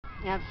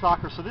and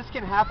soccer, so this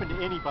can happen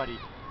to anybody.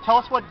 Tell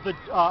us what the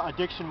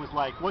addiction was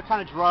like. What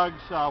kind of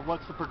drugs,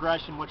 what's the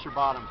progression, what's your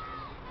bottom?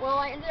 Well,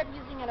 I ended up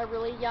using at a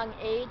really young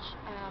age.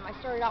 I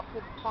started out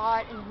with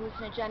pot and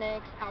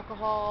hallucinogenics,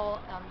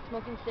 alcohol,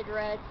 smoking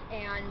cigarettes,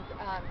 and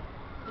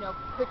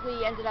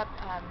quickly ended up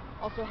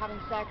also having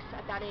sex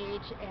at that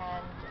age.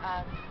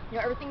 And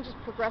everything just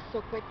progressed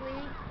so quickly.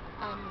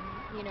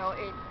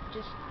 It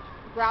just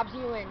grabs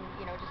you and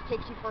just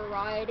takes you for a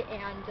ride.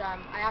 And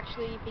I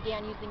actually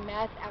began using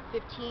meth at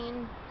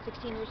 15,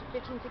 16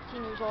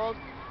 years old.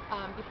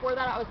 Before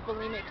that, I was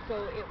bulimic,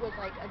 so it was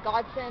like a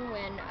godsend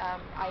when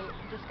I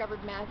discovered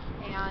meth,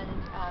 and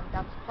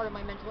that's part of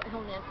my mental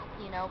illness,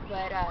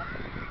 but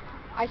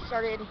I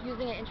started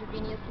using it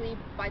intravenously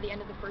by the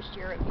end of the first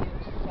year of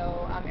use.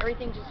 So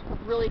everything just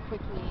really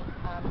quickly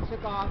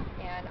took off,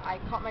 and I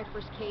caught my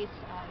first case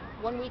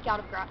 1 week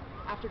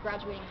after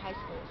graduating high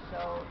school.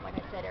 So like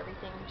I said,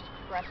 everything just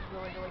progressed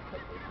really, really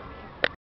quickly for me.